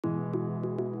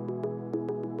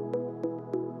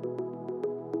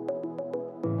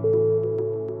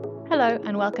Hello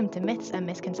and welcome to Myths and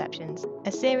Misconceptions,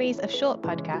 a series of short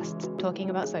podcasts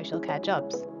talking about social care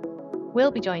jobs.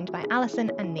 We'll be joined by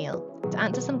Alison and Neil to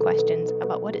answer some questions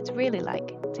about what it's really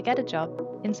like to get a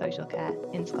job in social care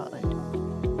in Scotland.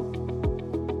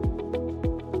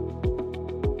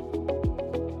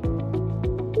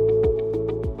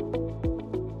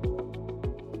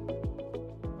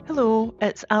 Hello,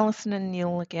 it's Alison and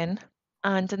Neil again.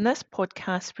 And in this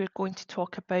podcast, we're going to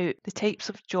talk about the types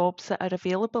of jobs that are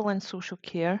available in social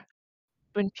care.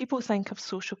 When people think of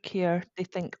social care, they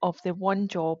think of the one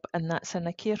job, and that's in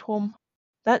a care home.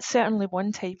 That's certainly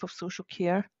one type of social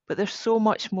care, but there's so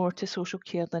much more to social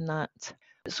care than that.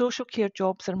 Social care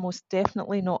jobs are most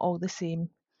definitely not all the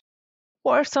same.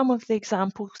 What are some of the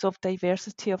examples of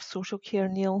diversity of social care,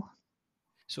 Neil?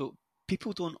 So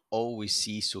people don't always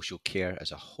see social care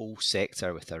as a whole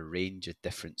sector with a range of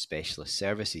different specialist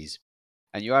services.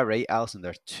 And you are right, Alison,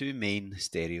 there are two main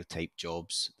stereotype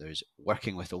jobs. There's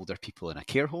working with older people in a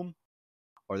care home,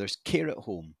 or there's care at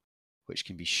home, which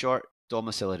can be short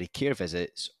domiciliary care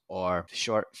visits or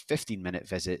short 15-minute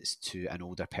visits to an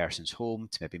older person's home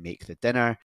to maybe make the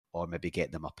dinner or maybe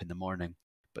get them up in the morning.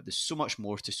 But there's so much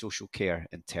more to social care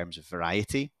in terms of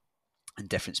variety and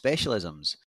different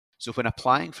specialisms. So when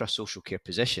applying for a social care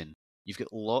position, you've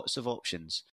got lots of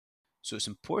options. So it's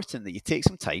important that you take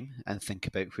some time and think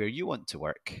about where you want to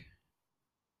work.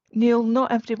 Neil,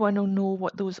 not everyone will know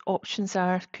what those options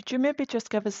are. Could you maybe just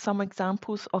give us some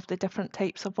examples of the different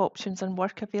types of options and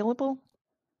work available?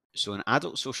 So in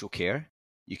adult social care,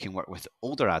 you can work with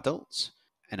older adults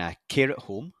in a care at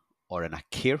home or in a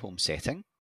care home setting,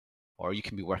 or you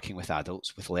can be working with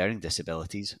adults with learning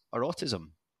disabilities or autism.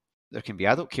 There can be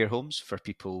adult care homes for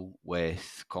people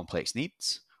with complex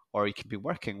needs, or you can be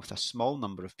working with a small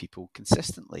number of people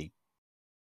consistently.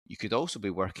 You could also be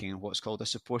working in what's called a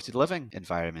supported living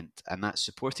environment, and that's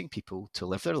supporting people to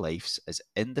live their lives as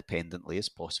independently as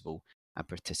possible and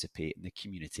participate in the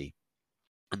community.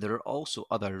 And there are also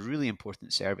other really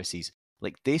important services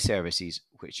like day services,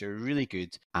 which are really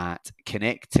good at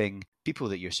connecting people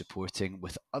that you're supporting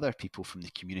with other people from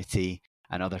the community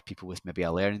and other people with maybe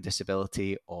a learning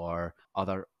disability or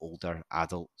other older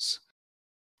adults.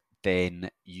 Then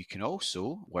you can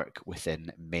also work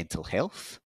within mental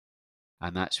health,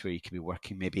 and that's where you can be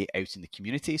working maybe out in the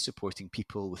community, supporting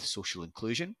people with social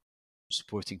inclusion,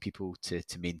 supporting people to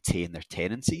maintain their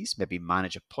tenancies, maybe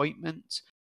manage appointments,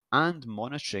 and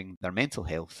monitoring their mental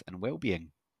health and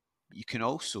well-being. You can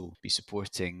also be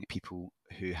supporting people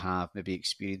who have maybe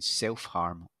experienced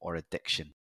self-harm or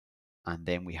addiction. And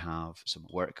then we have some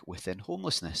work within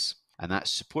homelessness, and that's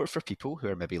support for people who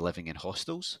are maybe living in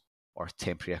hostels or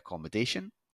temporary accommodation.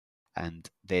 And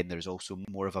then there's also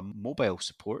more of a mobile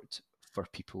support for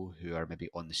people who are maybe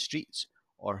on the streets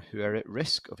or who are at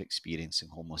risk of experiencing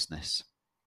homelessness.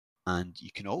 And you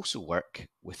can also work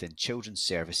within children's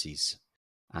services,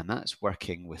 and that's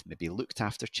working with maybe looked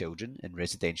after children in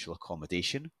residential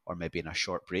accommodation or maybe in a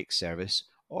short break service,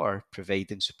 or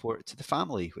providing support to the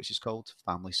family, which is called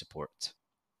family support.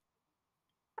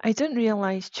 I didn't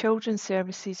realise children's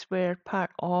services were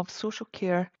part of social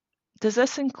care. Does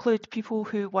this include people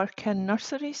who work in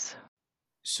nurseries?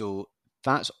 So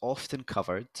that's often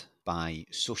covered by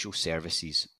social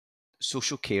services.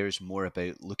 Social care is more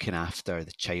about looking after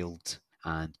the child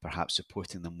and perhaps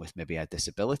supporting them with maybe a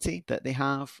disability that they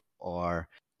have, or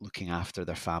looking after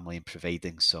their family and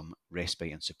providing some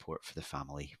respite and support for the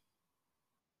family.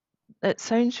 It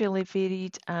sounds really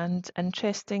varied and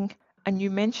interesting. And you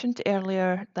mentioned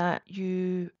earlier that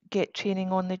you get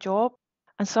training on the job,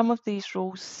 and some of these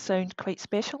roles sound quite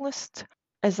specialist.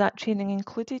 Is that training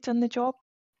included in the job?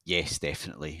 Yes,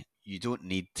 definitely. You don't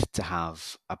need to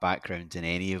have a background in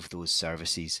any of those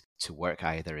services to work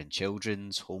either in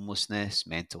children's, homelessness,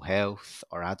 mental health,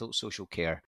 or adult social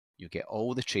care. You get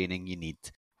all the training you need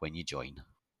when you join.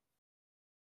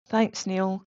 Thanks,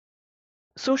 Neil.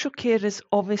 Social care is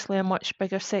obviously a much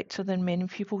bigger sector than many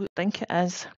people think it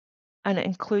is, and it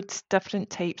includes different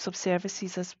types of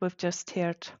services, as we've just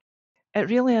heard. It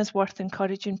really is worth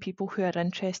encouraging people who are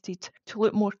interested to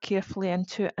look more carefully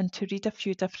into it and to read a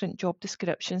few different job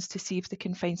descriptions to see if they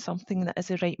can find something that is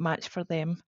the right match for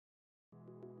them.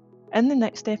 In the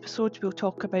next episode, we'll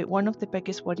talk about one of the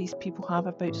biggest worries people have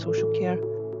about social care,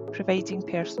 providing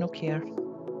personal care.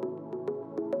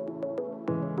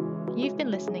 You've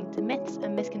been listening to Myths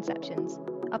and Misconceptions,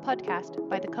 a podcast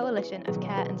by the Coalition of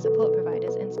Care and Support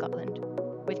Providers in Scotland,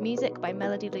 with music by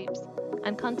Melody Loops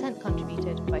and content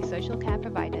contributed by social care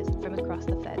providers from across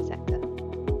the third sector.